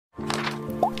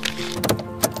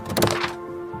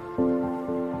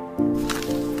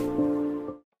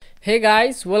Hey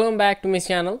guys, welcome back to my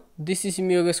channel. This is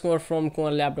Kunwar from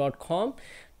kunwarlab.com.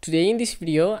 Today in this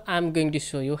video, I'm going to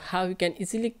show you how you can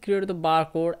easily create the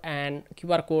barcode and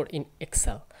QR code in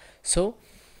Excel. So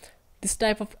this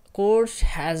type of course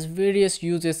has various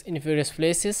uses in various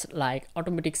places like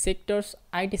automotive sectors,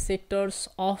 IT sectors,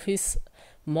 office,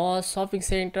 mall, shopping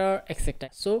center,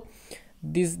 etc. So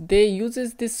they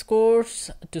uses this course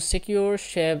to secure,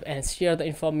 save and share the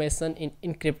information in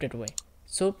encrypted way.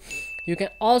 So you can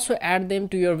also add them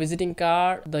to your visiting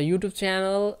card, the YouTube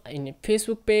channel, in a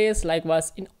Facebook page,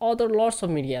 likewise in other lots of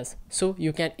medias. So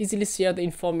you can easily share the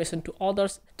information to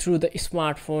others through the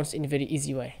smartphones in a very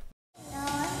easy way.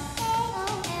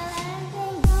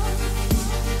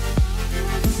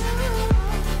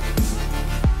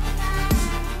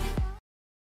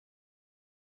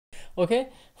 Okay,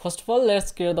 first of all,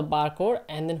 let's create the barcode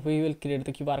and then we will create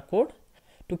the QR code.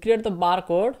 To create the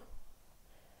barcode,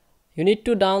 you need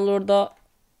to download the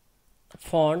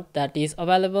font that is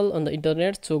available on the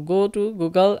internet. So go to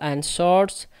Google and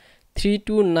search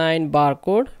 329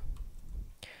 barcode,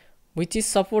 which is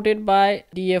supported by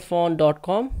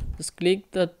dafont.com. Just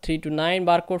click the 329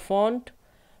 barcode font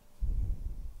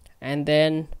and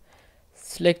then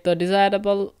select the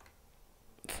desirable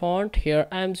font. Here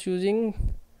I am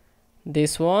choosing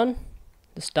this one.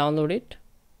 Just download it.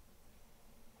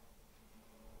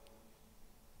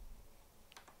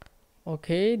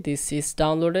 Okay, this is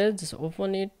downloaded. Just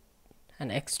open it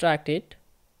and extract it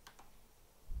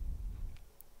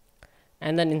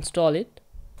and then install it.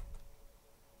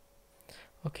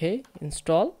 Okay,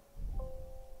 install.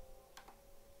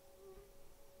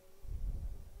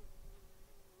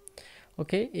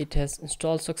 Okay, it has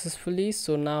installed successfully.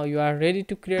 So now you are ready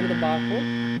to create the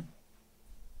barcode.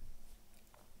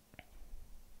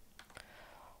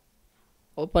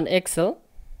 Open Excel.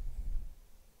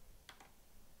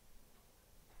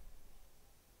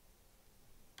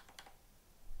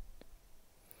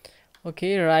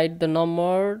 Okay, write the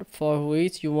number for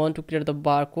which you want to create the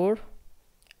barcode.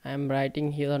 I am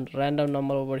writing here a random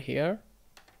number over here,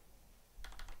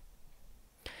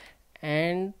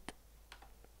 and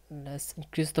let's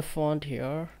increase the font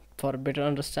here for better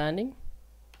understanding.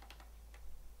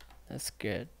 Let's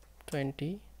get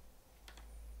 20.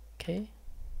 Okay,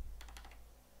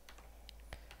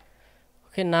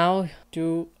 now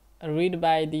to read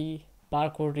by the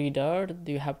barcode reader,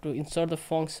 you have to insert the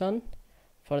function.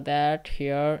 For that,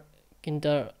 here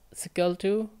enter equal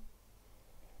to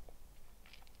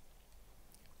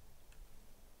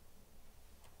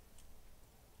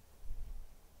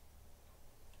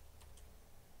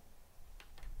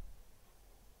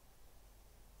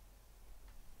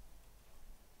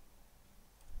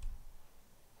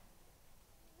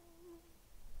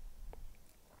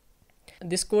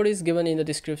this code is given in the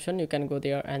description. You can go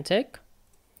there and check.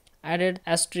 Added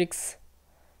asterisks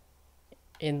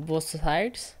in both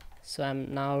sides. So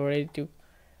I'm now ready to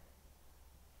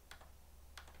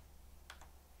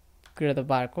create the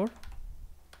barcode.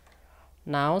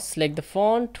 Now select the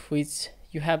font which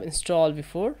you have installed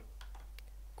before.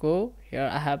 Go here,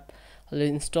 I have already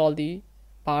installed the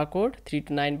barcode,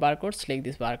 329 barcode. Select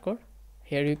this barcode.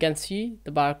 Here you can see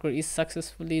the barcode is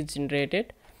successfully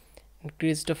generated.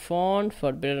 Increase the font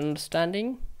for better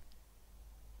understanding.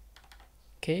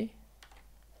 Okay,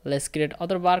 let's create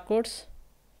other barcodes.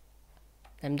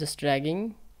 I'm just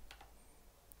dragging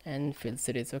and fill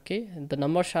series. Okay, and the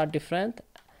numbers are different,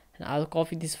 and I'll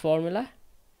copy this formula.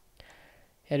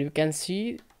 Here you can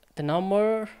see the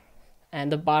number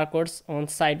and the barcodes on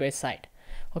side by side.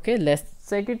 Okay, let's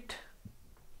check it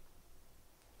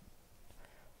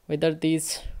whether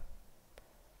these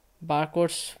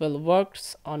barcodes will work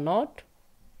or not.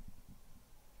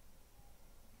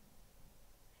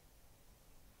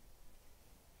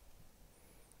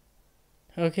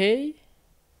 Okay,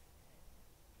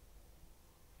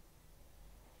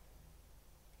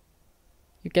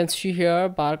 you can see here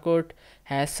barcode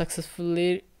has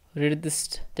successfully read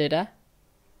this data.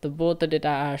 Both the data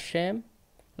are same.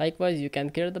 Likewise, you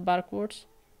can create the barcodes.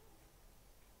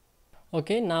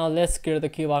 Okay, now let's create the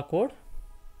QR code.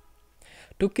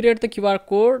 To create the QR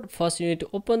code, first you need to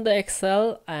open the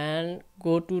Excel and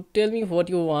go to tell me what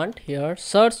you want. Here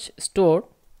search store.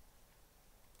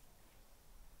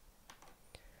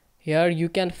 Here you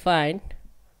can find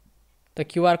the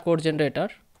QR code generator.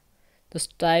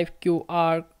 Just type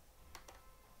QR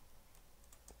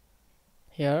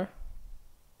here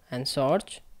and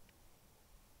search.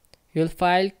 You'll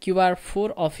find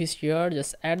QR4 office here.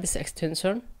 Just add this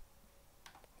extension.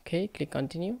 Okay, click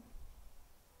continue.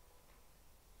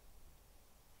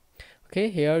 Okay,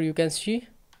 here you can see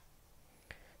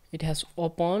it has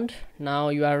opened. Now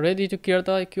you are ready to create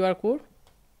the QR code.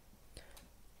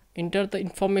 enter the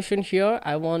information here.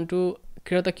 I want to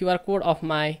create the QR code of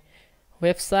my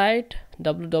website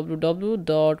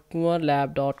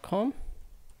www.kunwarlab.com.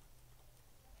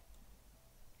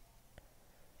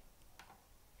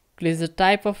 Click the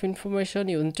type of information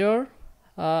you enter.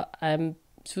 I'm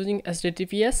choosing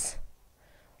HTTPS.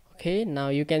 Okay, now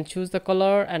you can choose the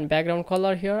color and background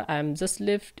color here. I'm just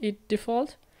left it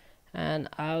default, and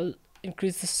I'll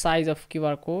increase the size of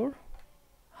QR code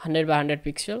 100 by 100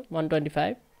 pixel,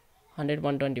 125, 100,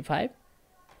 125.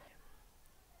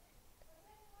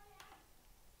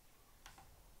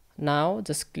 Now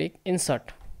just click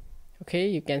insert. Okay,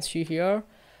 you can see here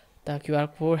the QR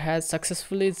code has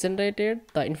successfully generated.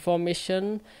 The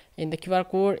information in the QR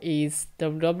code is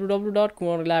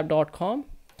www.kunwarlab.com.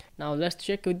 Now let's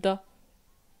check with the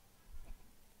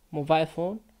mobile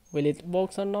phone, will it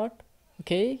works or not.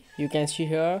 Okay, you can see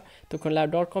here the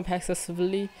kunwarlab.com has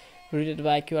successfully read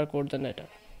by QR code generator.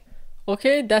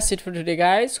 Okay, that's it for today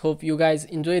guys. Hope you guys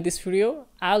enjoyed this video.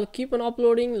 I'll keep on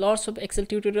uploading lots of Excel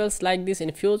tutorials like this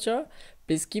in future.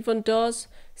 Please keep on touch.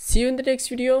 See you in the next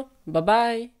video. Bye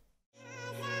bye.